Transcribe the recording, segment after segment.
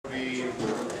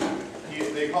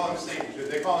they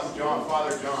call him John,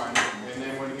 Father John, and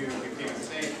then when he became a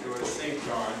saint, it was Saint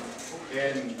John.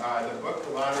 And the book,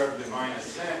 The Ladder of Divine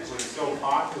Ascent, was so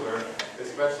popular,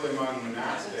 especially among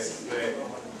monastics, that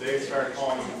they started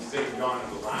calling him Saint John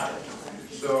of the Ladder.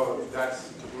 So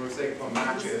that's, when we say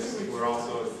Climacus,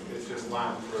 it's just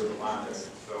Latin for the ladder.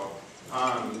 So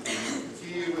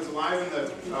he was alive in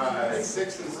the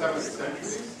 6th and 7th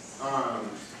centuries.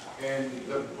 And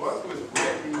the book was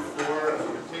written for a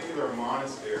particular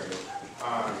monastery.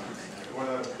 One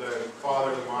of the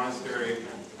father of the monastery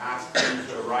asked him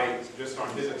to write just on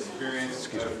his experience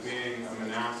of being a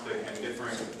monastic and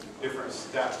different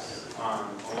steps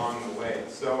along the way.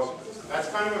 So that's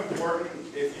kind of important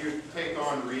if you take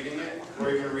on reading it,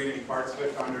 or even reading parts of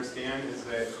it, to understand is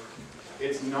that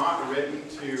it's not written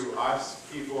to us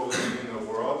people living in the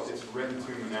world, it's written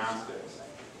to monastics.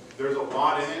 There's a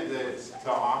lot in it that's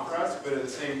to offer us, but at the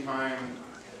same time,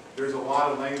 there's a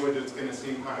lot of language that's going to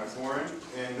seem kind of foreign,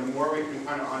 and the more we can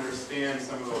kind of understand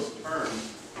some of those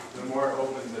terms, the more it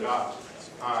opens it up.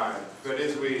 But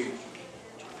as when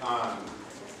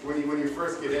you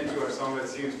first get into it, some of it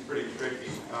seems pretty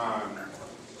tricky.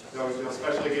 You'll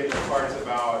especially get to parts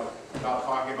about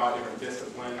talking about different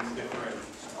disciplines, different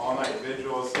all-night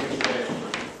vigils, things that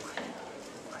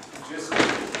just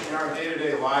in our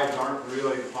day-to-day lives aren't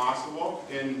really possible.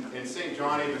 And St.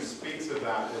 John even speaks of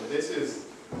that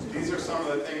these are some of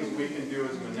the things we can do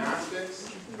as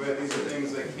monastics, but these are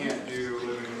things they can't do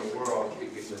living in the world.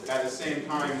 At the same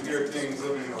time, here are things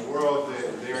living in the world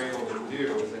that they're able to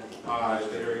do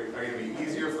that are going to be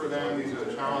easier for them. These are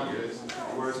the challenges.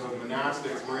 Whereas with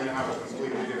monastics, we're going to have a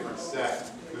completely different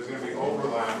set. There's going to be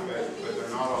overlap, but they're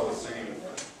not all the same.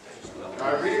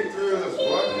 Reading through this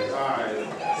book,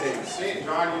 St.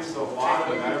 John uses a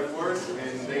lot of metaphors,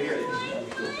 and they get.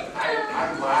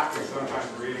 I'm laughing sometimes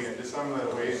reading it, just some of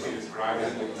the ways he describes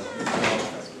it.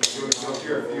 You'll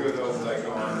hear a few of those as I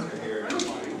go on through here.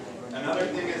 Another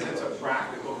thing is it's a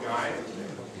practical guide.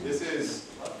 This is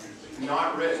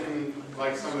not written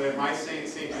like some of my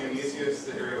St. Dionysius,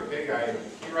 the Areopag guy.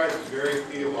 He writes very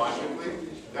theologically.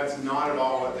 That's not at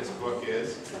all what this book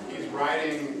is. He's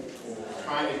writing,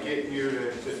 trying to get you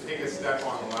to take a step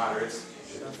on the ladder.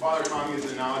 Father Tom used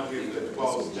the analogy of the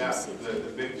 12 steps,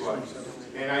 the big book,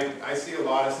 and I see a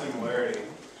lot of similarity.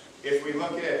 If we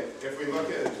look at the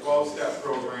 12-step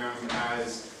program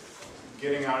as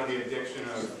getting out of the addiction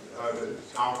of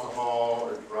alcohol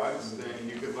or drugs, then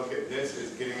you could look at this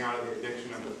as getting out of the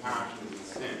addiction of the passions and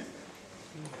sin.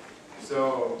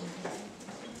 So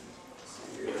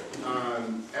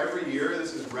every year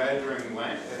this is read during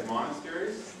Lent at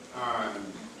monasteries.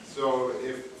 So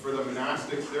if for the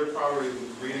monastics, they're probably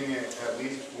reading it at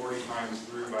least 40 times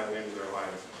through by the end of their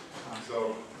life.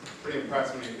 So pretty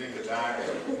impressed when you think of that,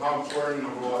 how important a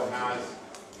role it has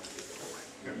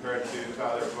compared to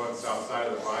other books outside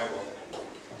of the Bible.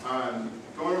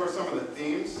 Going over some of the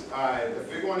themes, the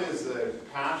big one is the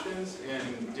passions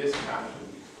and dispassion.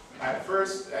 At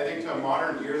first, I think to a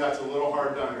modern ear that's a little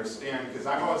hard to understand, because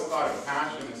I've always thought of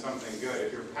passion as something good.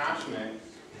 If you're passionate,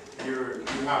 you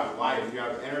have life, you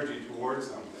have energy towards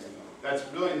something. That's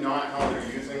really not how they're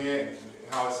using it,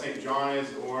 how St. John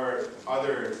is, or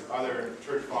other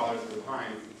church fathers of the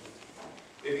time.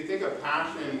 If you think of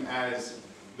passion as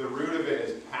the root of it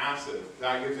is passive,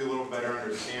 that gives you a little better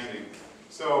understanding.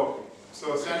 So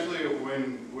essentially,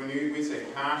 when we say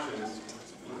passions,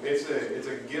 it's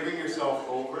a giving yourself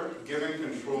over, giving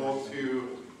control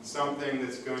to something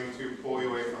that's going to pull you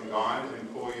away from God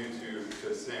and pull you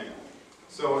to sin.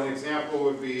 So an example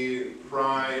would be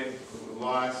pride,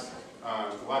 lust,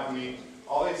 gluttony.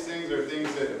 All these things are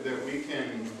things that we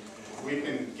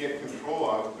can get control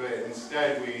of, but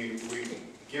instead we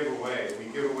give away. We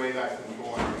give away that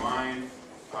control in our mind.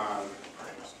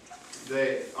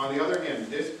 On the other hand,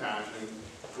 dispassion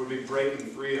would be breaking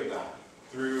free of that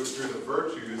through the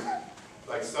virtues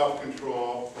like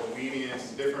self-control,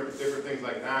 obedience, different things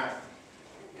like that.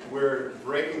 We're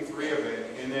breaking free of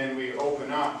it, and then we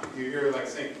open up. You hear like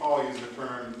St. Paul use the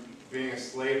term being a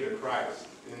slave to Christ.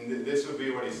 And this would be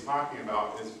what he's talking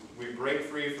about, is we break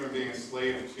free from being a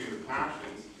slave to the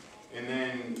passions, and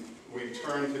then we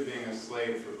turn to being a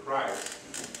slave for Christ.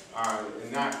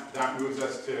 And that moves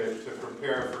us to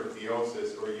prepare for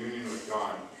theosis, or union with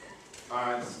God.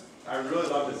 I really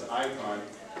love this icon,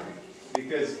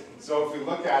 because, so if we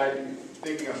look at it,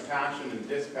 thinking of passion and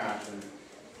dispassion,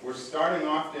 we're starting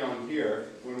off down here.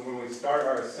 When we start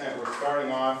our ascent, we're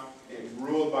starting off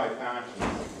ruled by passions.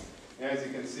 And as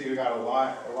you can see, we got a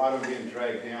lot of them being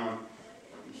dragged down.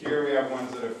 Here we have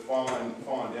ones that have fallen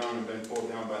down and been pulled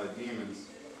down by the demons.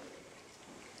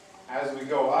 as we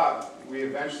go up, we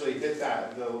eventually hit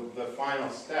the final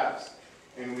steps,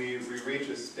 and we reach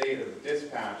a state of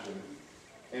dispassion.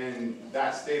 And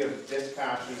that state of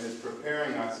dispassion is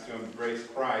preparing us to embrace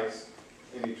Christ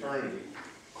in eternity.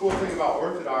 Cool thing about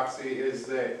Orthodoxy is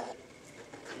that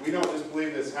we don't just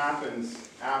believe this happens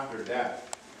after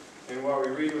death. And what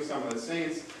we read with some of the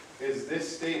saints is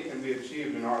this state can be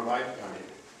achieved in our lifetime.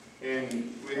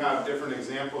 And we have different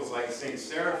examples like St.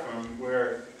 Seraphim,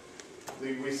 where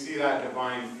we see that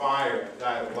divine fire,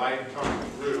 that light coming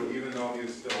through, even though he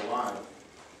was still alive.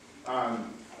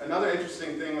 Another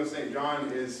interesting thing with St.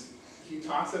 John is he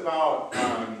talks about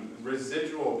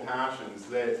residual passions,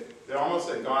 that almost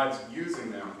that God's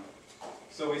using them.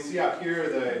 So we see up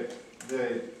here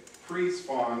the priests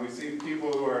fallen. We see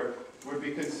people who would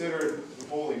be considered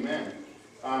holy men.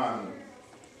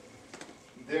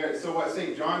 So what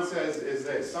St. John says is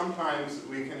that sometimes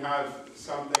we can have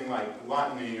something like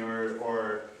gluttony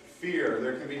or fear.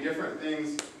 There can be different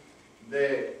things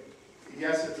that,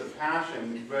 yes, it's a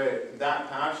passion, but that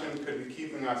passion could be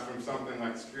keeping us from something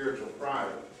like spiritual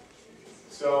pride.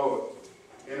 So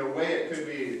in a way it could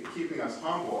be keeping us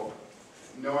humble,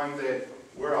 knowing that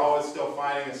we're always still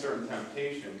fighting a certain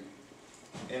temptation.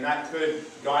 And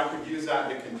God could use that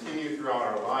to continue throughout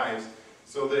our lives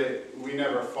so that we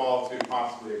never fall to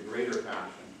possibly a greater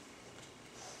passion.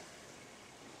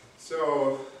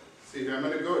 So, let's see here, I'm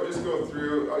going to just go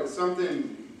through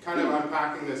something, kind of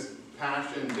unpacking this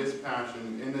passion,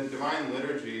 dispassion. In the Divine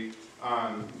Liturgy,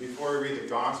 before we read the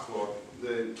Gospel,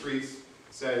 the priest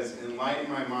says,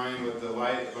 "Enlighten my mind with the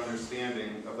light of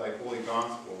understanding of thy holy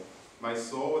Gospel, my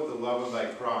soul with the love of thy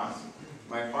cross,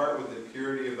 my heart with the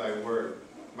purity of thy word,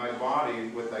 my body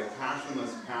with thy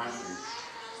passionless passion."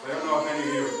 I don't know if any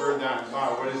of you have heard that and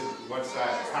thought, what's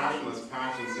that? Passionless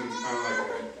passion seems kind of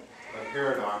like a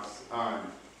paradox.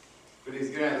 But he's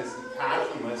getting at this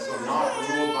passionless, so not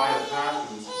ruled by the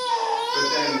passions. But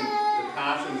then the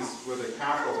passions with a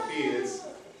capital P,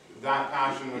 that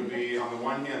passion would be, on the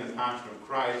one hand, the passion of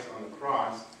Christ on the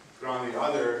cross, but on the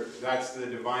other, that's the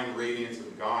divine radiance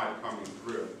of God coming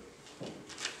through.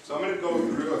 So I'm going to go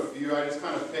through a few. I just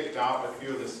kind of picked out a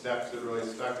few of the steps that really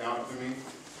stuck out to me.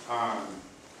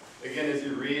 Again, if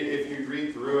you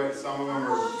read through it, some of them are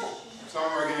going to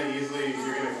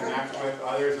you're going to connect with.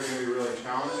 Others are going to be really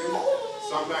challenging.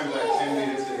 Sometimes that can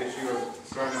be just an issue of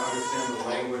starting to understand the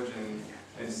language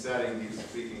and setting he's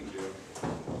speaking to.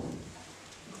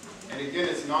 And again,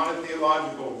 it's not a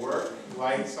theological work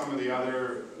like some of the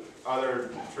other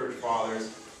church fathers.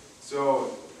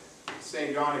 So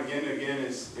St. John again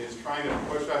is trying to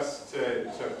push us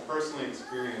to personally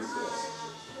experience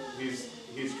this.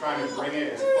 He's trying to bring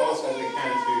it as close as he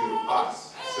can to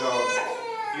us. So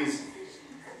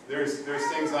there's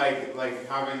things like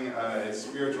having a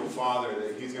spiritual father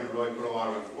that he's going to really put a lot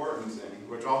of importance in,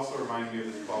 which also reminds me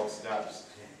of the 12 steps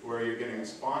where you're getting a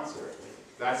sponsor.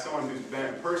 That's someone who's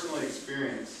been personally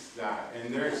experienced that,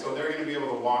 and they're going to be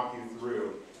able to walk you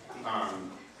through.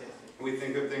 We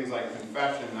think of things like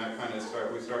confession,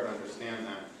 we start to understand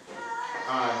that.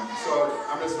 So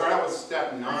I'm going to start out with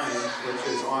step 9,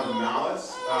 which is on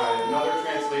malice. Another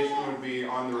translation would be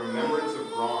on the remembrance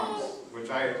of wrongs, which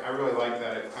I really like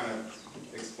that. It kind of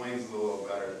explains it a little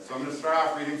better. So I'm going to start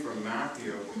off reading from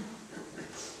Matthew.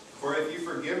 "For if you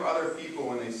forgive other people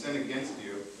when they sin against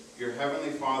you, your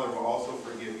heavenly Father will also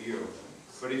forgive you.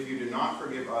 But if you do not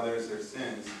forgive others their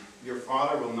sins, your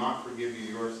Father will not forgive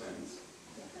you your sins."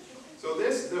 So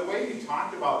the way he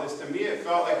talked about this, to me it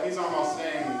felt like he's almost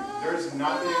saying there's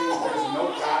no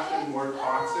passion more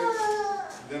toxic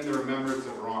than the remembrance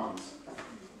of wrongs.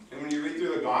 And when you read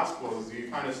through the Gospels, you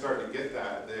kind of start to get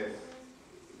that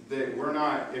if we're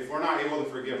not able to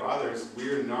forgive others,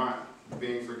 we're not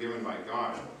being forgiven by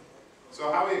God.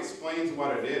 So how he explains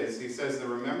what it is, he says the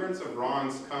remembrance of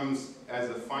wrongs comes as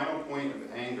the final point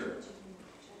of anger.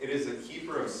 It is the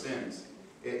keeper of sins.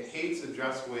 It hates a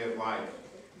just way of life.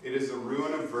 It is the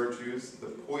ruin of virtues, the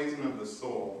poison of the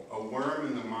soul, a worm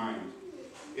in the mind.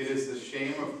 It is the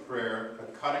shame of prayer,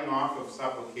 a cutting off of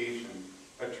supplication,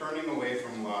 a turning away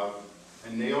from love,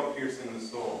 a nail piercing the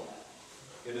soul.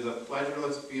 It is a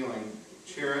pleasureless feeling,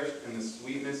 cherished in the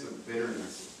sweetness of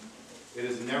bitterness. It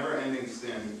is never-ending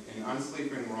sin, an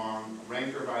unsleeping wrong,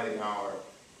 rancor by the hour,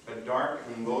 a dark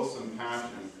and loathsome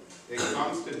passion. It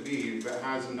comes to be, but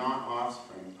has not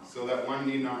offspring, so that one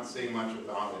need not say much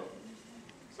about it.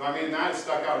 So I mean, that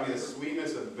stuck out to me, the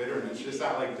sweetness of bitterness, just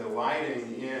that like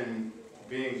delighting in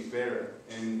being bitter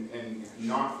and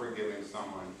not forgiving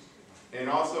someone. And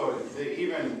also,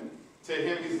 even to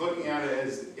him, he's looking at it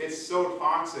as it's so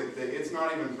toxic that it's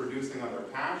not even producing other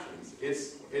passions.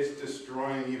 It's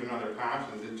destroying even other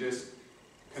passions.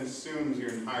 consumes your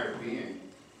entire being.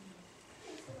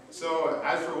 So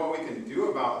as for what we can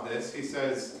do about this, he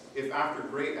says, if after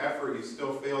great effort you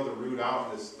still fail to root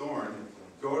out this thorn,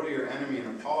 go to your enemy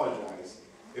and apologize,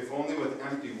 if only with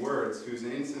empty words, whose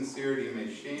insincerity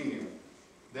may shame you.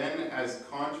 Then, as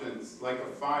conscience, like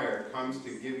a fire, comes to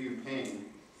give you pain,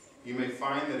 you may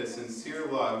find that a sincere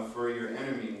love for your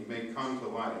enemy may come to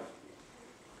life.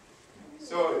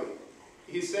 So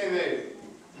he's saying that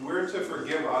we're to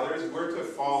forgive others, we're to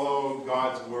follow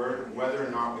God's word, whether or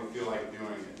not we feel like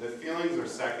doing it. The feelings are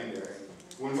secondary.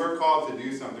 When we're called to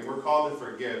do something, we're called to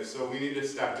forgive, so we need to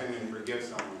step in and forgive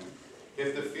someone.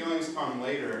 If the feelings come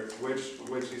later,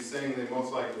 which he's saying they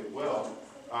most likely will,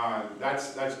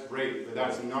 that's great, but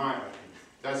that's not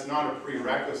a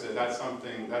prerequisite. That's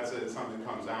something that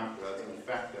comes after. That's an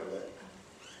effect of it.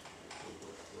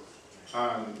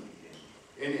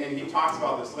 And he talks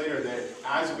about this later, that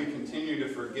as we continue to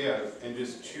forgive and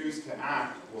just choose to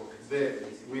act, that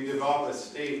we develop a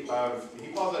state of,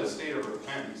 he calls it a state of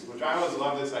repentance, which I always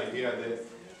love this idea that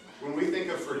when we think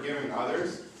of forgiving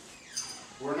others,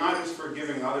 we're not just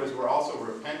forgiving others, we're also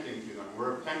repenting to them.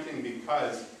 We're repenting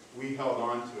because we held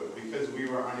on to it, because we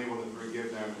were unable to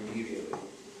forgive them immediately.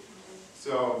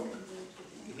 So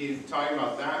he's talking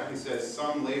about that. He says,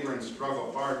 some labor and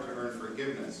struggle hard to earn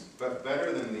forgiveness, but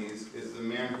better than these is the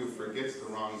man who forgets the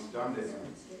wrongs done to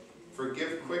him.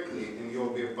 Forgive quickly, and you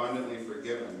will be abundantly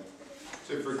forgiven.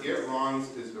 To forget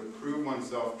wrongs is to prove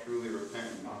oneself truly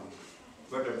repentant,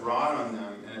 but to brood on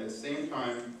them, and at the same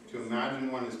time to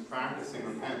imagine one is practicing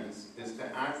repentance, is to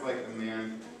act like the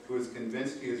man who is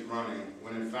convinced he is running,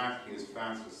 when in fact he is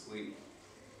fast asleep.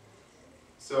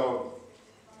 So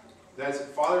that's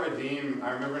Father Redeem.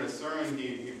 I remember in a sermon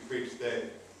he preached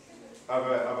that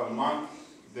of a monk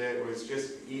that was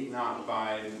just eaten up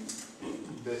by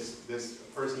this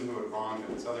person who had wronged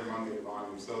him, this other monk that had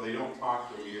wronged him. So they don't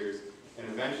talk for years, and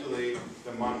eventually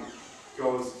the monk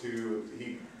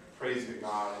he prays to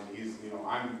God, and he's,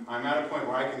 I'm at a point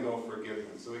where I can go forgive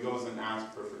him. So he goes and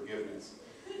asks for forgiveness.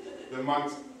 The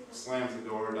monk slams the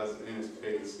door, does it in his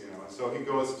face, So he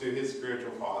goes to his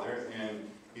spiritual father, and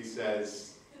he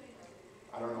says,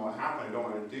 I don't know what happened, I don't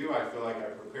know what to do, I feel like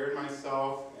I prepared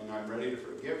myself, and I'm ready to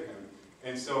forgive him.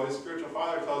 And so his spiritual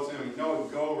father tells him, no,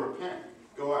 go repent.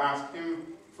 Go ask him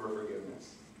for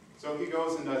forgiveness. So he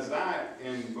goes and does that,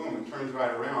 and boom, it turns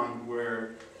right around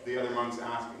where the other monk's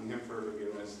asking him for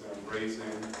forgiveness, they're embracing,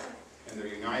 and they're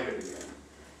united again.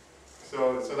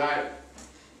 So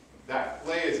that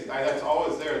play is, that's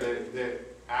always there, that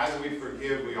as we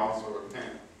forgive, we also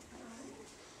repent.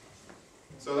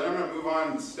 So then I'm going to move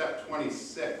on. Step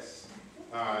 26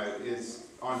 is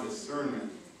on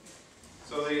discernment.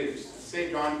 So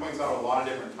St. John points out a lot of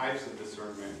different types of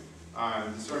discernment.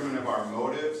 Discernment of our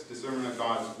motives, discernment of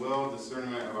God's will,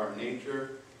 discernment of our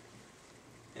nature.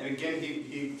 And again,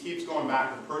 he keeps going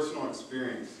back to personal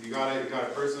experience. You got a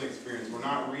personal experience. We're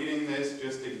not reading this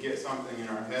just to get something in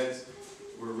our heads.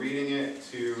 We're reading it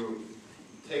to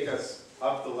take us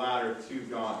up the ladder to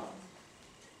God.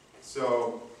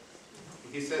 So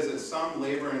he says that some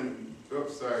labor in,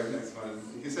 next one.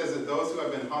 He says that those who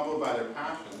have been humbled by their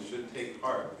passions should take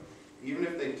heart, even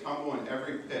if they tumble in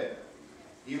every pit,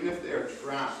 even if they are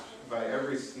trapped by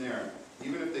every snare,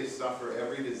 even if they suffer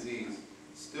every disease.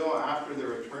 Still, after their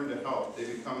return to health, they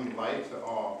become light to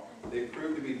all. They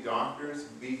prove to be doctors,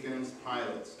 beacons,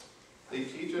 pilots. They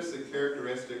teach us the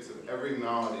characteristics of every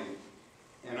malady,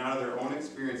 and out of their own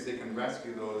experience, they can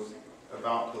rescue those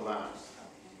about to lapse.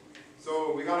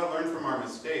 So we got to learn from our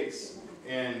mistakes,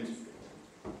 and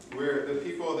we're the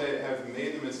people that have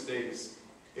made the mistakes.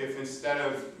 If instead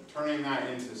of turning that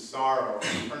into sorrow,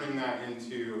 turning that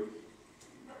into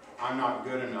I'm not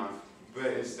good enough, but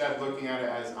instead looking at it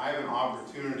as I have an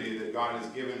opportunity that God has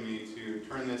given me to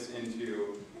turn this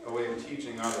into a way of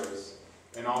teaching others,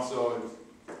 and also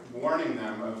warning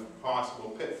them of possible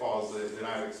pitfalls that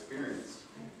I've experienced.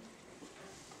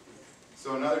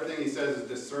 So another thing he says is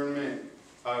discernment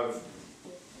of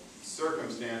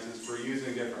circumstances for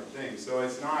using different things. So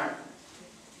it's not,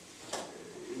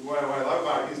 what I love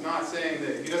about it, he's not saying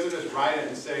that, he doesn't just write it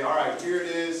and say, all right, here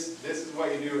it is, this is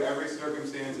what you do, every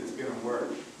circumstance, it's going to work.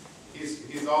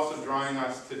 He's also drawing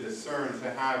us to discern,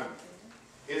 to have,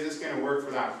 is this going to work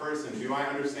for that person? Do I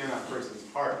understand that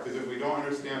person's heart? Because if we don't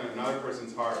understand another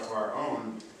person's heart or our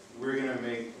own, we're going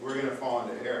to fall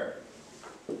into error.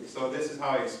 So this is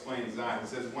how he explains that. He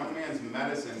says, one man's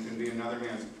medicine can be another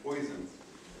man's poison,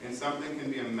 and something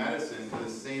can be a medicine to the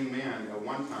same man at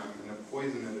one time and a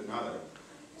poison at another.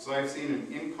 So I've seen an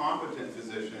incompetent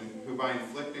physician who, by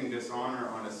inflicting dishonor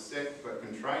on a sick but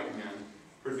contrite man,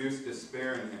 produced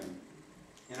despair in him.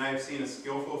 And I have seen a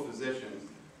skillful physician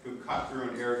who cut through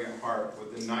an arrogant heart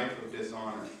with the knife of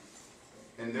dishonor,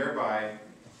 and thereby,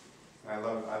 I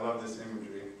love this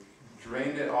imagery,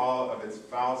 drained it all of its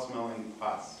foul-smelling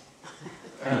pus.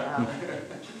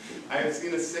 I have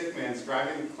seen a sick man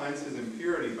striving to cleanse his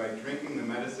impurity by drinking the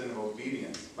medicine of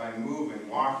obedience, by moving,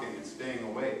 walking, and staying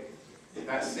awake.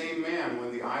 That same man,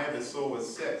 when the eye of his soul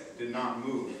was sick, did not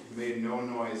move, made no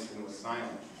noise, and was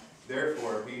silent.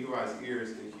 Therefore, he who has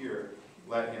ears to hear,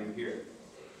 let him hear.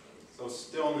 So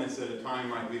stillness at a time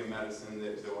might be a medicine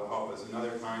that will help us.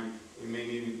 Another time, we may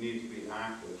need to be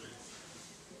active.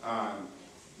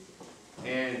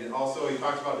 And also, he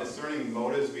talks about discerning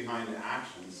motives behind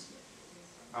actions.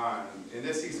 In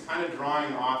this, he's kind of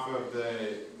drawing off of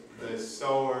the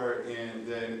sower in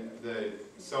the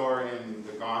sower in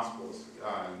the Gospels,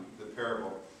 the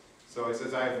parable. So he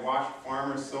says, I have watched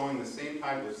farmers sowing the same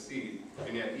type of seed,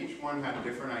 and yet each one had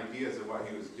different ideas of what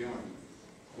he was doing.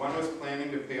 One was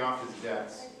planning to pay off his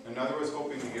debts. Another was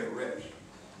hoping to get rich.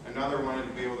 Another wanted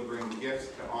to be able to bring gifts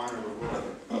to honor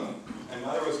the Lord.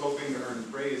 Another was hoping to earn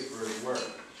praise for his work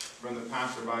from the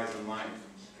passerbys in life.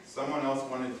 Someone else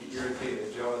wanted to irritate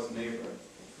a jealous neighbor.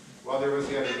 While there was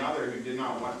yet another who did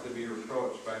not want to be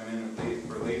reproached by men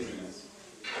for laziness.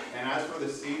 And as for the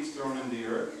seeds thrown in the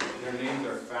earth, their names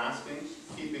are fasting,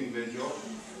 keeping vigil,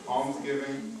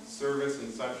 almsgiving, service,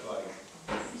 and such like.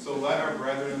 So let our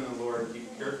brethren in the Lord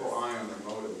keep careful eye on their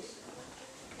motives.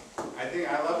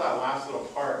 I love that last little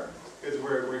part, because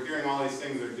we're hearing all these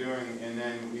things they're doing, and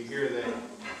then we hear that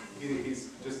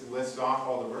he's just lists off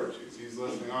all the virtues. He's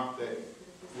listing off that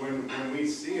when we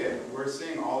see it, we're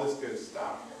seeing all this good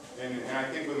stuff. And I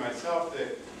think with myself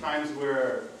that times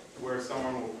where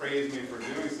someone will praise me for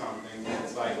doing something,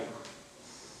 it's like,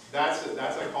 that's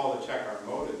a call to check our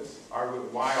motives.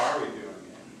 Why are we doing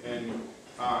it? And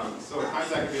so at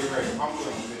times that can be a very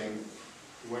humbling thing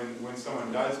when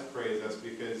someone does praise us,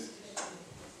 because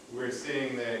we're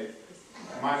seeing that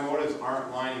my motives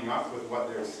aren't lining up with what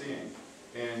they're seeing.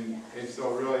 And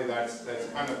so really that's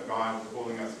kind of God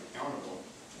holding us accountable.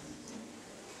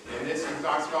 And this he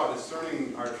talks about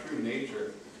discerning our true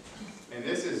nature. And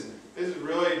this is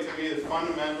really, to me, the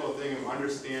fundamental thing of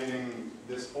understanding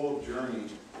this whole journey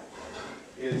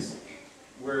is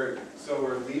we're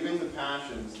leaving the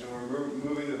passions and we're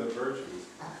moving to the virtues.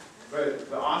 But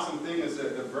the awesome thing is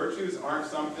that the virtues aren't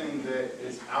something that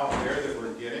is out there that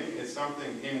we're getting. It's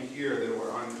something in here that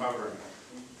we're uncovering.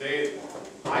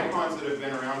 Icons that have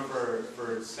been around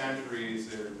for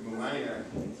centuries or millennia,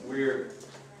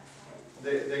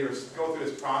 they go through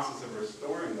this process of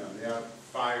restoring them. They have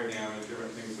fire damage,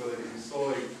 different things, so that you can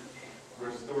slowly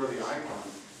restore the icon.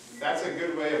 That's a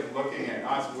good way of looking at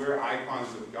us. We're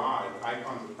icons of God,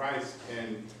 icons of Christ,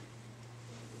 and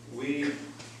we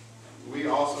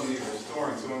also need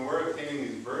restoring. So when we're obtaining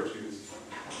these virtues,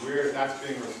 that's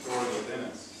being restored within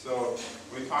us. So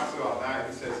when he talks about that,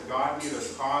 he says, God neither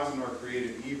caused nor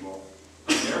created evil.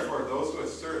 And therefore, those who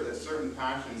assert that certain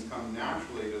passions come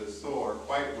naturally to the soul are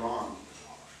quite wrong.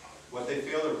 What they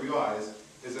fail to realize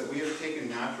is that we have taken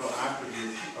natural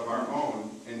attributes of our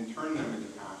own and turned them into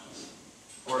passions.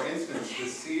 For instance, the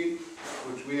seed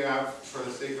which we have for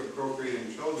the sake of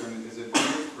procreating children is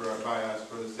abused by us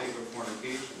for the sake of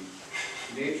fornication.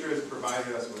 Nature has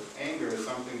provided us with anger as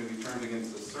something to be turned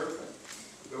against the serpent,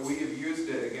 but we have used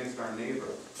it against our neighbor.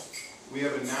 We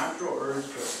have a natural urge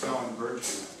to excel in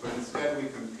virtue, but instead we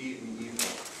compete in evil.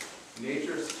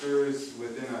 Nature stirs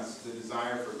within us the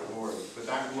desire for glory, but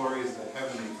that glory is the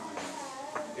heavenly kind.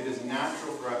 It is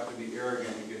natural for us to be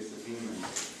arrogant against the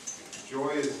demons. Joy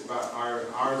is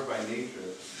ours by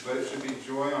nature, but it should be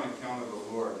joy on account of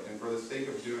the Lord, and for the sake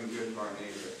of doing good to our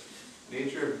neighbor.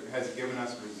 Nature has given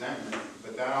us resentment,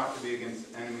 but that ought to be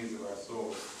against enemies of our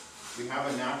souls. We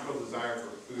have a natural desire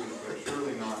for food, but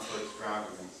surely not for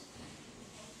extravagance.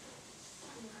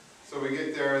 So we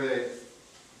get there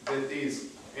that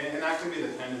these, and that can be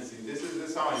the tendency. This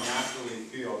is how I naturally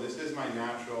feel. This is my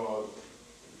natural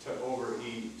to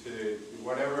overeat, to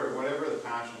whatever the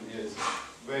passion is.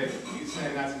 But he's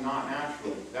saying that's not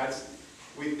natural.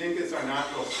 We think it's our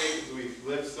natural state because we've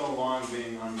lived so long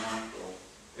being unnatural.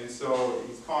 And so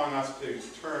he's calling us to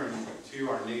turn to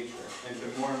our nature and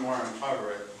to more and more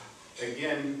uncover it.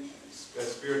 Again, a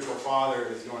spiritual father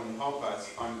is going to help us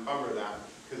uncover that,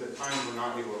 because at times we're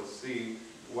not able to see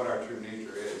what our true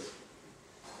nature is.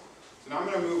 So now I'm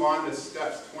going to move on to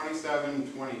steps 27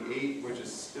 and 28, which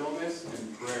is stillness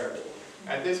and prayer.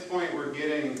 At this point, we're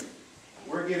getting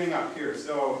up here.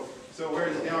 So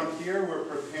whereas down here we're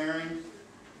preparing.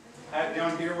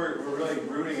 Down here we're really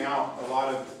rooting out a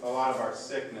lot of our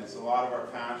sickness, a lot of our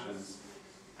passions.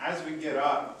 As we get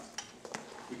up,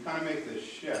 we kind of make this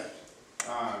shift.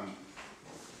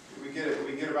 we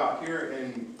get about here,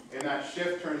 and that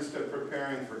shift turns to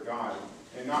preparing for God.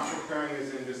 And not preparing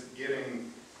as in just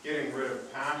getting rid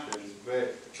of passions,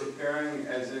 but preparing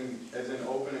as in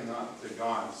opening up to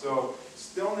God. So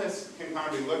stillness can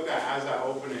kind of be looked at as that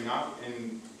opening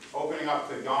up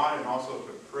to God and also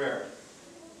to prayer.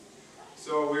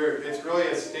 So it's really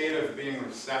a state of being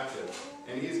receptive.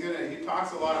 And he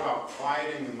talks a lot about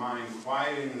quieting the mind,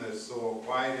 quieting the soul,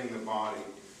 quieting the body.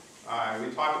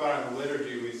 We talk about it in the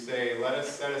liturgy. We say, "Let us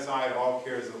set aside all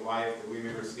cares of life, that we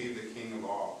may receive the King of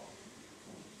all."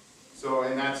 So,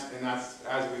 and that's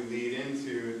as we lead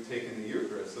into taking the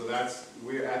Eucharist. So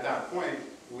at that point,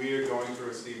 we are going to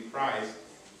receive Christ,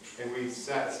 and we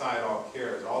set aside all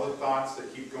cares, all the thoughts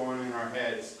that keep going in our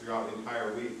heads throughout the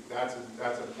entire week. That's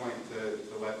a point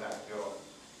to let that go.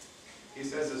 He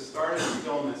says the start of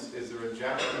stillness is the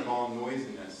rejection of all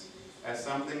noisiness as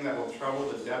something that will trouble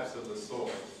the depths of the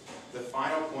soul. The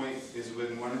final point is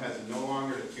when one has no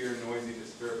longer to fear noisy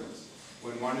disturbance,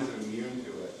 when one is immune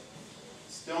to it.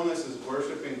 Stillness is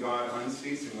worshiping God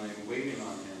unceasingly and waiting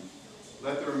on Him.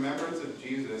 Let the remembrance of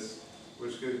Jesus,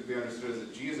 which could be understood as a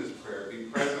Jesus prayer, be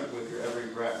present with your every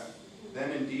breath.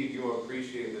 Then indeed you will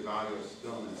appreciate the value of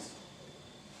stillness.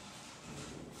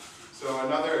 So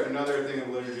another thing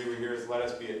in liturgy we hear is let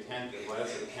us be attentive, let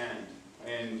us attend.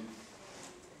 And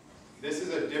this is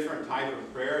a different type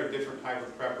of prayer, a different type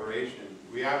of preparation.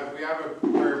 We have a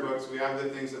prayer books, we have the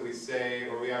things that we say,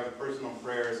 or we have personal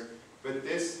prayers. But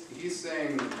he's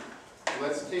saying,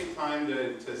 let's take time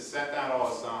to set that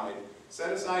all aside.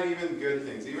 Set aside even good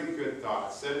things, even good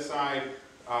thoughts. Set aside,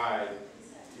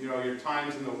 your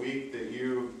times in the week that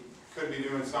you could be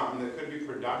doing something that could be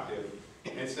productive.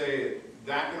 And say,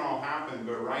 that can all happen,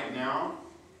 but right now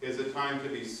is a time to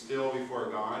be still before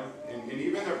God. And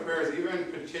even their prayers, even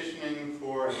petitioning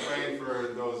for and praying for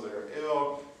those that are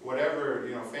ill, whatever,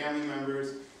 family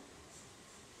members.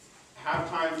 Have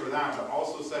time for that, but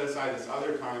also set aside this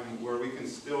other time where we can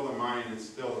still the mind and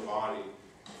still the body.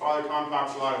 Father Tom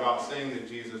talks a lot about saying the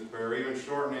Jesus prayer, even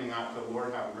shortening that to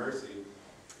Lord have mercy.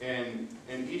 And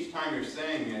each time you're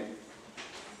saying it,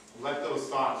 let those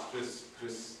thoughts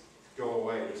just go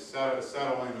away. Just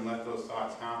settle in and let those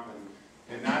thoughts happen.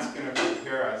 And that's going to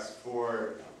prepare us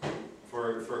for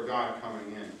God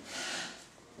coming in.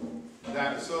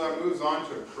 So that moves on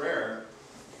to prayer.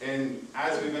 And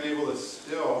as we've been able to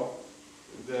still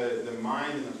the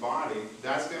mind and the body,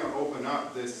 that's going to open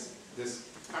up this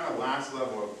kind of last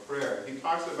level of prayer. He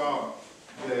talks about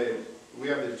we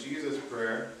have the Jesus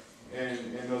prayer, and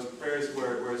those prayers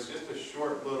where it's just a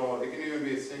short little, it can even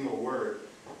be a single word.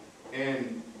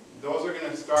 And those are going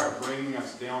to start bringing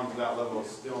us down to that level of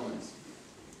stillness.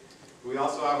 We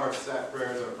also have our set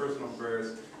prayers, our personal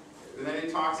prayers. And then he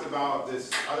talks about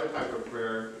this other type of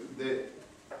prayer that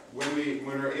when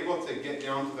we're able to get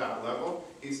down to that level,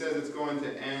 he says it's going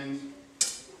to end,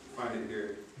 find it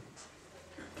here.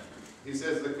 He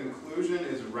says the conclusion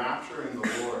is rapture in the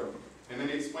Lord. And then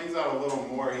he explains that a little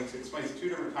more. He explains two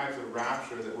different types of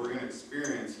rapture that we're going to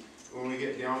experience when we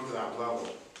get down to that level.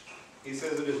 He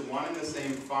says it is one and the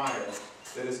same fire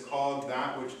that is called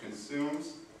that which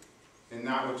consumes and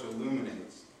that which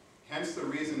illuminates. Hence the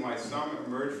reason why some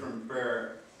emerge from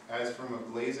prayer as from a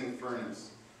blazing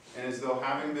furnace, and as though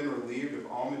having been relieved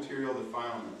of all material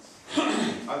defilements.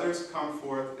 Others come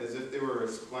forth as if they were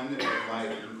resplendent with light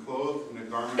and clothed in a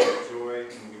garment of joy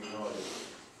and humility.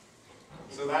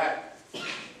 So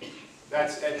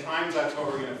that's at times that's what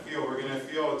we're going to feel. We're going to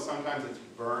feel that sometimes it's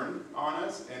burned on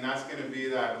us, and that's going to be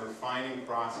that refining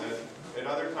process. At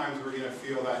other times we're going to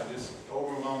feel that just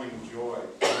overwhelming joy.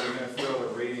 We're going to feel the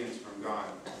radiance from God.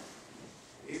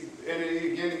 And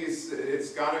again,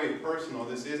 it's got to be personal.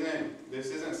 This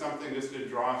isn't something just to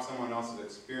draw off someone else's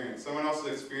experience. Someone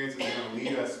else's experience is going to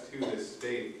lead us to this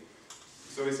state.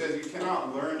 So he says you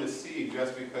cannot learn to see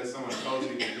just because someone tells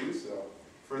you to do so.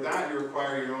 For that, you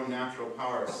require your own natural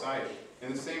power of sight.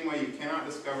 In the same way, you cannot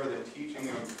discover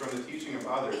from the teaching of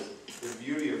others the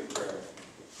beauty of prayer.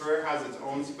 Prayer has its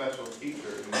own special teacher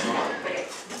in God.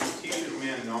 He teaches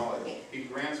man knowledge. He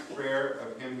grants prayer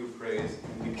of him who prays,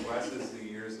 and he blesses the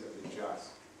ears of the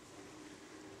just.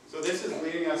 So this is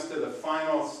leading us to the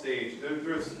final stage.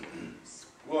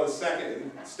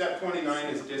 Step 29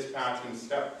 is dispatch, and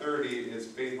step 30 is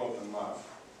faith, hope, and love.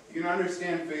 You can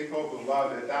understand faith, hope, and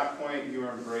love. At that point, you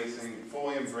are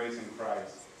fully embracing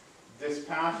Christ.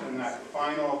 Dispatch, and that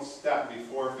final step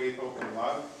before faith, hope, and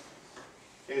love,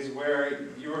 is where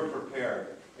you are prepared.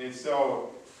 And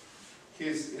so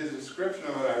his description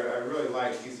of it I really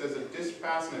like. He says a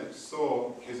dispassionate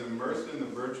soul is immersed in the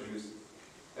virtues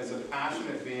as a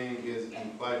passionate being is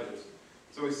in pledges.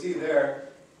 So we see there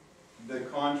the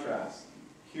contrast.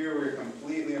 Here we're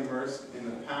completely immersed in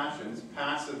the passions,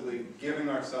 passively giving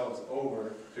ourselves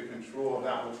over to control of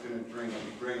that which is going to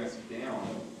bring us down.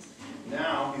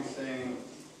 Now he's saying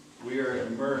we are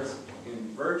immersed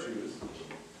in virtues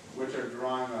which are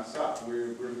drawing us up. We're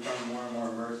becoming more and more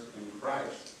immersed in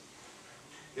Christ.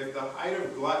 If the height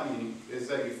of gluttony is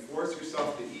that you force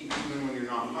yourself to eat even when you're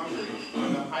not hungry,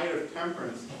 then the height of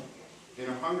temperance in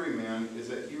a hungry man is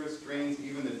that he restrains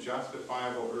even the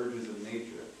justifiable urges of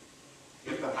nature.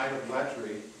 If the height of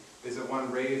lechery is that one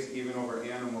raves even over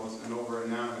animals and over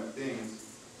inanimate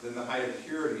things, then the height of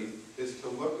purity is to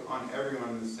look on everyone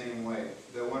in the same way,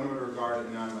 that one would regard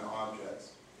inanimate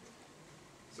objects.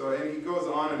 So, and he goes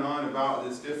on and on about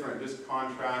this different, just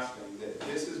contrasting, that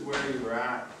this is where you're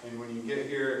at, and when you get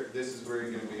here, this is where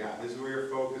you're going to be at. This is where your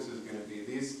focus is going to be.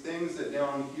 These things that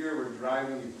down here were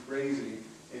driving you crazy,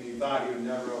 and you thought you would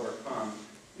never overcome,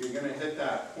 you're going to hit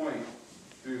that point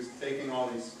through taking all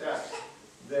these steps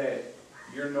that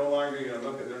you're no longer going to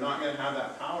look at. They're not going to have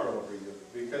that power over you,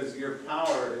 because your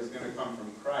power is going to come from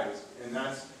Christ, and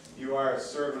that's, you are a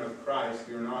servant of Christ.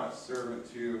 You're not a servant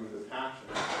to the passion.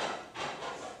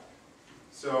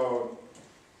 So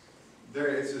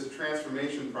it's this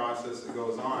transformation process that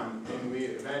goes on, and we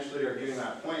eventually are getting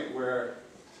that point where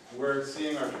we're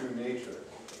seeing our true nature.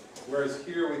 Whereas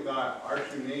here we thought our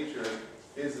true nature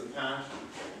is the passion,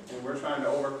 and we're trying to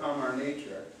overcome our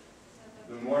nature.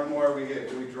 The more and more we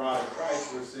draw to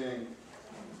Christ, we're seeing,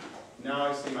 now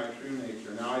I see my true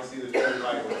nature. Now I see the true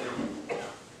light within me.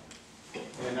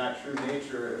 And that true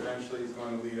nature eventually is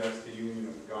going to lead us to union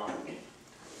with God.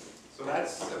 So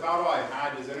that's about all I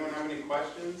had. Does anyone have any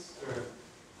questions or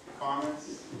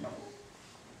comments?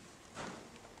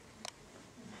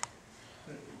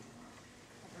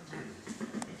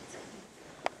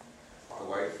 The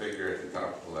white figure at the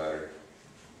top of the ladder.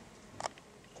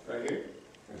 Right here?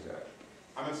 Who's that?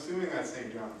 I'm assuming that's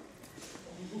St. John.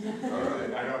 Oh,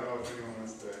 really? I don't know if anyone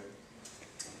wants to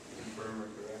confirm or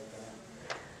correct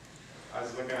that. I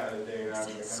was looking at it the day and I was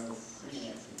like, I'm assuming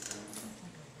that's St. John.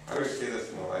 How do we see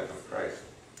this in the life of Christ?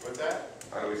 What's that?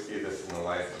 How do we see this in the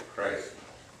life of Christ?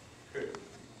 Could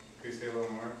you say a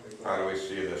little more? How do we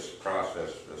see this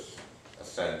process, this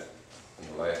ascent in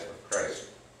the life of Christ?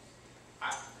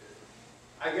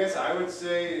 I guess I would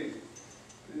say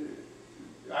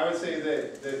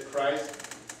that Christ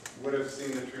would have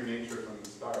seen the true nature from the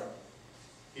start.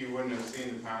 He wouldn't have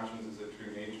seen the passions as a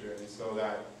true nature, and so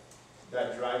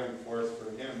that driving force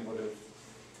for him would have,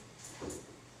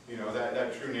 you know,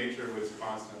 that true nature was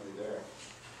constantly there.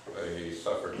 But he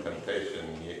suffered temptation,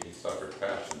 he suffered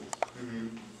passions.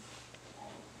 Mm-hmm.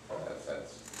 In that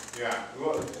sense. Yeah,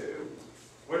 well,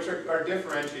 which are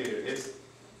differentiated.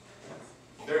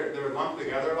 They're lumped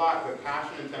together a lot, but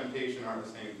passion and temptation aren't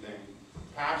the same thing.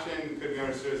 Passion could be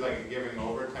understood as like a giving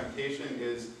over. Temptation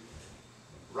is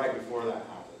right before that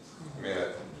happens. I mean,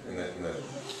 in the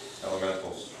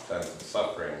elemental sense of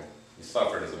suffering, he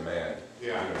suffered as a man,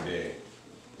 Yeah. human being.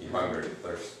 He hungered, he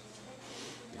thirsted,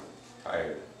 he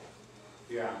tired.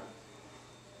 Yeah.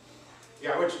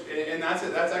 Yeah, and that's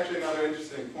actually another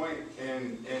interesting point.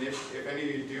 And if any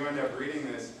of you do end up reading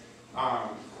this,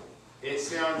 it's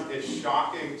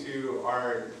shocking to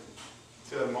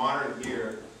the modern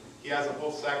ear. He has a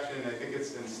whole section, I think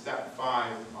it's in step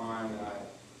 5, on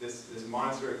this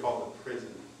monastery called the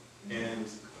prison. And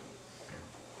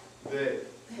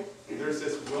there's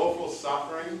this willful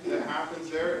suffering that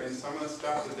happens there, and some of the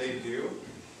stuff that they do,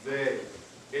 that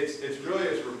it's really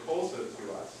repulsive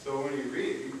to us. So when you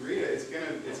read it,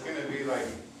 it's gonna be like,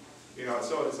 you know,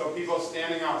 so people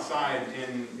standing outside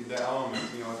in the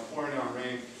elements, you know, it's pouring down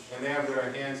rain, and they have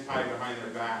their hands tied behind their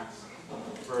backs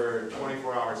for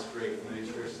 24 hours straight, and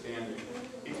they're standing.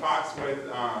 He talks with,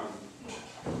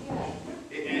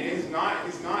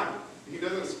 he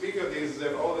doesn't speak of these as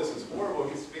if, oh, this is horrible.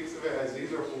 He speaks of it as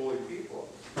these are holy people.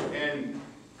 And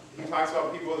he talks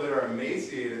about people that are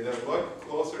emaciated, that look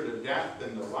closer to death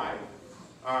than to life.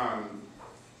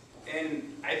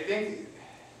 And I think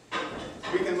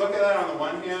we can look at that on the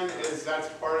one hand, is that's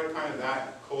part of kind of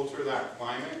that culture, that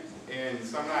climate, and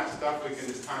some of that stuff we can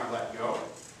just kind of let go.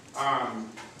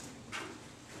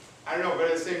 I don't know, but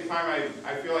at the same time,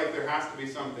 I feel like there has to be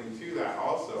something to that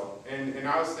also. And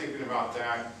I was thinking about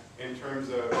that in terms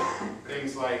of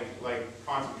things like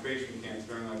concentration camps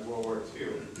during like World War II.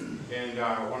 And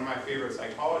one of my favorite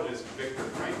psychologists, Viktor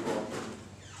Frankl,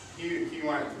 he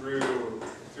went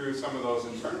through some of those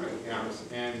internment camps,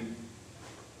 and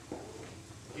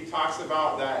he talks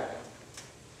about that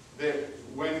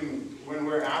when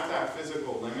we're at that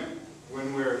physical limit,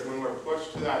 when we're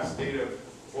pushed to that state of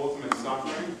ultimate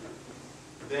suffering,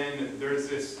 then there's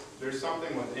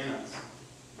something within us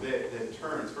that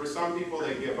turns. For some people,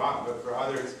 they give up, but for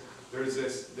others, there's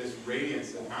this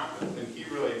radiance that happens, and he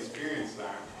really experienced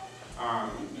that. I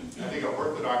think an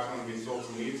Orthodox one would be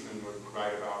Solzhenitsyn would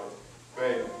write about it.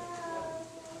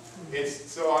 But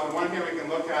so on the one hand, we can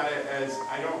look at it as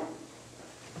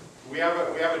we have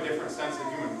a different sense of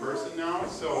human person now.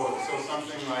 So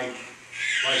something like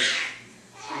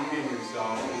feeding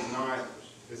yourself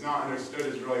is not understood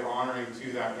as really honoring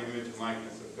to that image and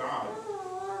likeness of God.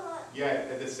 Yet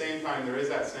at the same time, there is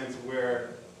that sense where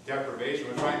deprivation,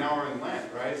 which right now we're in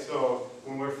Lent, right? So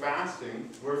when we're fasting,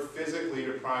 we're physically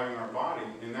depriving our body,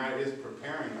 and that is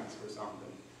preparing us for something.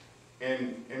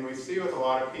 And we see with a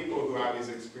lot of people who have these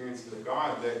experiences of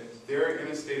God that they're in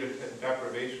a state of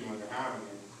deprivation when they're having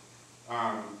it.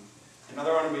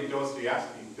 Another one would be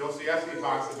Dostoevsky. Dostoevsky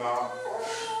talks about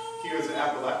he was an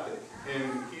epileptic,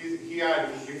 and he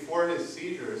had, before his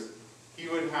seizures, he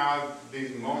would have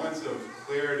these moments of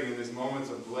clarity and these moments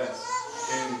of bliss.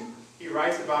 And he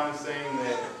writes about him saying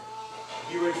that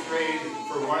he would trade,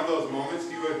 for one of those moments,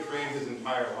 he would trade his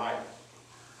entire life.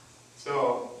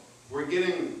 So we're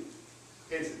getting,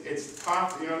 it's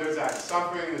tough, there's that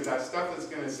suffering, there's that stuff that's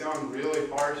going to sound really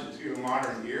harsh to a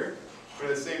modern ear, but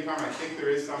at the same time, I think there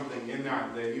is something in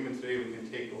that even today we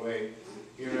can take away,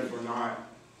 even if we're not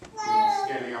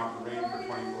standing out in the rain for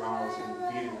 24 hours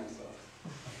and beating ourselves.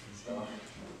 So,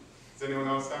 does anyone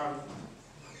else have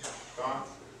thoughts?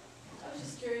 I was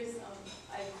just curious,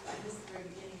 I missed the very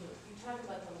beginning, but you talked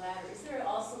about the ladder. Is there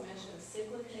also mention of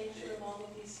cyclic nature of all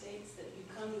of these states, that you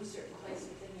come to a certain place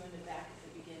within you and then back at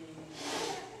the beginning?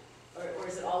 Or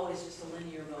is it always just a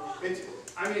linear motion?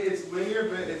 It's linear,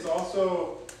 but it's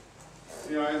also,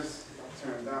 I just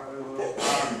turn it that way a little.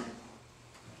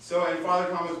 So, and Father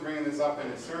Tom was bringing this up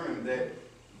in his sermon, that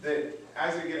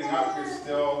as you're getting up, you're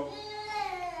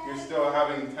still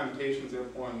having temptations that are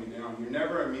pulling you down. You're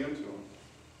never immune to them.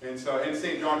 And so, and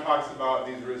St. John talks about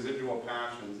these residual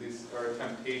passions, these are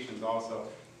temptations also,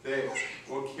 that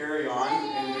will carry on,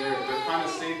 and they're kind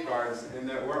of safeguards, and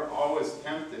that we're always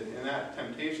tempted, and that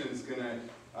temptation is gonna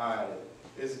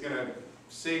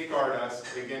safeguard us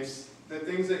against the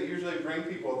things that usually bring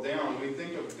people down. We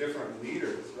think of different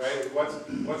leaders, right?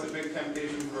 What's a big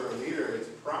temptation for a leader? It's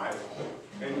pride,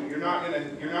 and you're not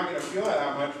gonna feel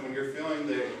that much when you're feeling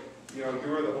that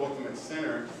you're the ultimate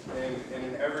sinner, and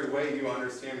in every way you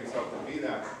understand yourself to be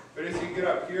that. But as you get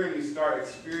up here and you start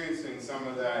experiencing some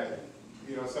of that,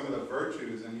 some of the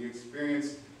virtues, and you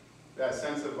experience that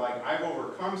sense of like, I've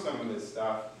overcome some of this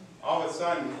stuff, all of a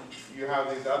sudden you have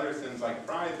these other sins like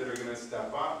pride that are going to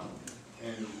step up.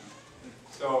 And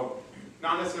so,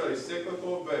 not necessarily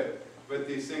cyclical, but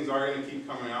these things are going to keep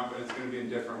coming up, and it's going to be in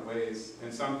different ways.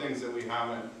 And some things that we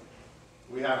haven't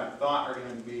thought are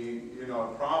going to be, a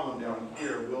problem down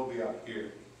here will be up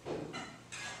here.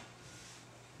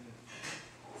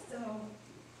 So,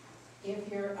 if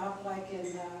you're up like in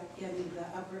the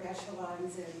upper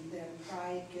echelons and then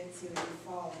pride gets you and you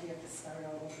fall, do you have to start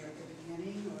all over at the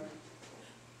beginning, or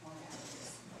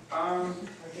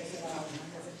does it all,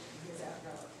 is that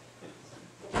relevant?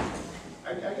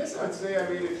 I guess I'd say,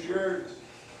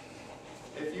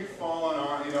 if you've fallen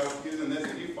on, using this,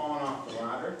 if you've fallen off the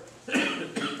ladder,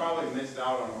 you've probably missed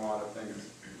out on a lot of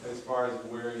things as far as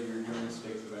where your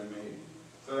mistakes have been made.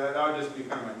 So that would just be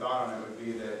kind of my thought on it, would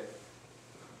be that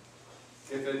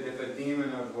if a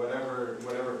demon of whatever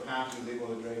passion is able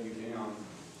to drag you down,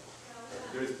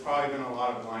 there's probably been a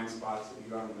lot of blind spots that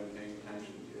you haven't been paying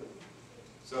attention to.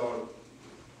 So,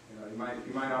 you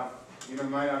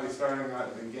might not be starting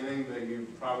at the beginning, but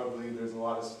there's a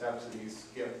lot of steps that you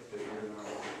skip that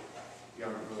you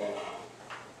haven't really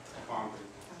conquered.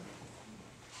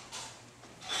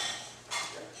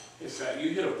 Hey, Scott, you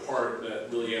hit a part that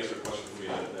really answered a question for me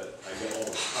that I get all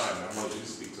the time, and I wanted you to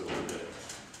speak to it a little bit.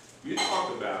 You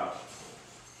talked about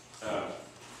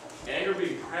anger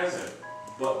being present,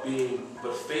 but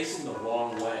facing the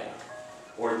wrong way,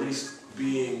 or at least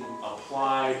being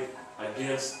applied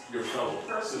against your fellow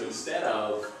person instead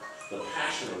of the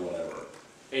passion or whatever.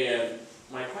 And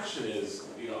my question is,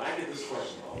 I get this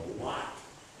question a lot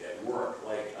at work,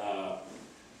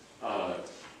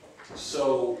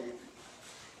 so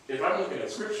if I'm looking at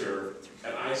scripture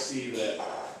and I see that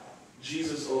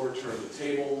Jesus overturned the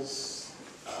tables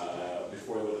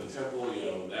before he went to the temple,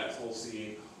 that whole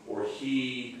scene, or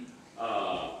he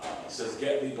says,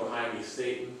 "Get thee behind me,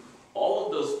 Satan," all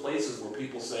of those places where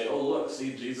people say, "Oh look,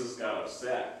 see, Jesus got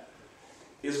upset,"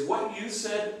 is what you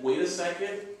said, wait a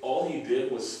second, all he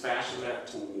did was fashion that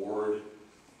toward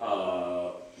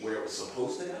where it was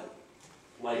supposed to go?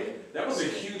 That was a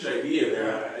huge idea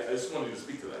there. I just wanted you to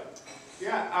speak to that.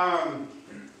 Yeah, I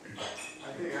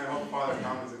I hope Father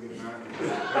Tom doesn't get mad at me.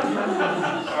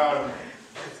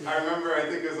 I remember, I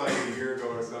think it was like a year ago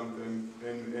or something,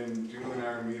 and Julie and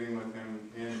I were meeting with him,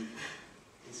 and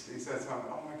he said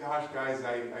something, oh my gosh, guys,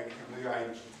 I can't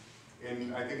believe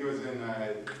and I think it was in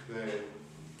the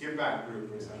Give Back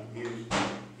group or something,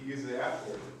 he used the F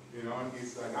word, you know, and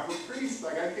he's like, I'm a priest,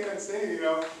 like, I can't say it, you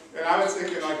know, and I was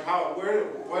thinking, like,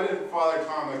 what did Father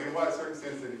Tom, like, in what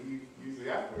circumstance did he use the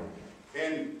F word?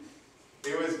 And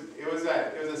it was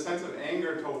a sense of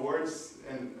anger towards,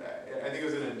 and I think it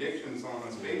was an addiction someone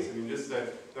was facing, and just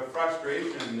the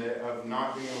frustration of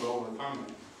not being able to overcome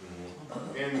it.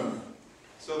 And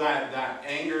so that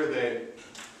anger that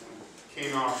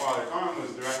came out of Father Tom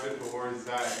was directed towards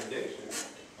that addiction.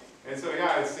 And so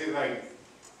yeah, I'd say like,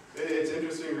 it's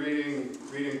interesting reading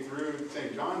through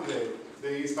St. John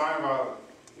that he's talking about,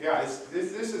 yeah,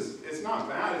 it's not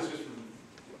bad, it's just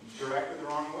directed the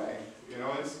wrong way. You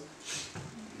know,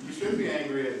 you shouldn't be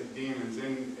angry at demons,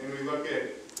 and we look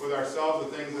at with ourselves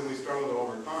the things that we struggle to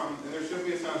overcome, and there should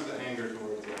be a sense of anger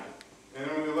towards that. And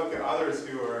then when we look at others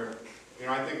who are, you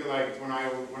know, I think of like when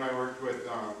I worked with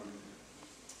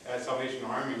at Salvation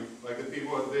Army, like the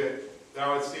people that I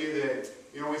would see that,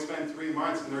 you know, we spend 3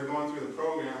 months and they're going through the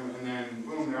program, and then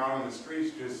boom, they're out on the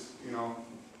streets just, you know,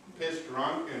 pissed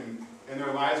drunk, and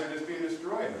their lives are just being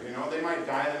destroyed. You know, they might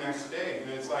die the next day,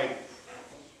 and it's like,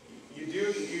 you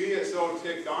get so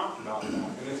ticked off about that.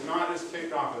 And it's not just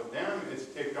ticked off at them, it's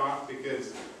ticked off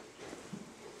because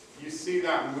you see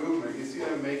that movement, you see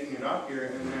them making it up here,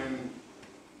 and then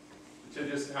to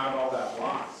just have all that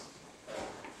lost.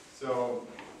 So,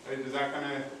 does that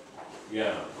kind of...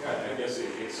 Yeah, I guess it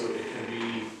can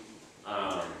be,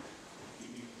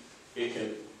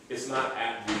 it's not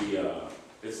at the,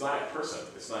 it's not at person,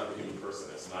 it's not the human person,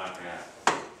 it's not at,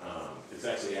 it's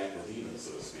actually at the demon,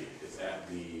 so to speak. It's at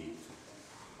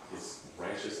it's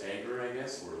righteous anger, I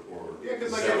guess, or yeah,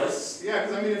 because like zealous.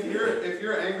 because I mean, if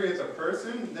you're angry at the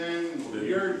person, then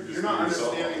you're not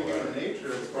understanding human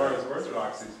nature as far as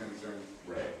Orthodoxy is concerned.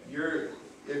 Right.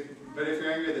 But if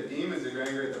you're angry at the demons, if you're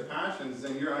angry at the passions,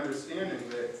 then you're understanding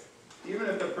that even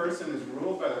if the person is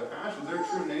ruled by the passions, their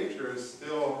true nature is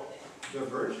still the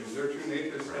virtues. Their true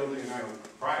nature is still the united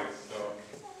Christ. So,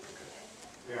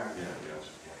 yeah. Yeah,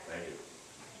 gotcha. Thank you.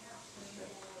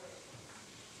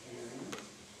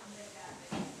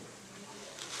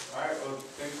 All right, well,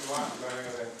 thanks a lot. I'm glad I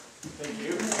got that. Thank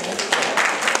you.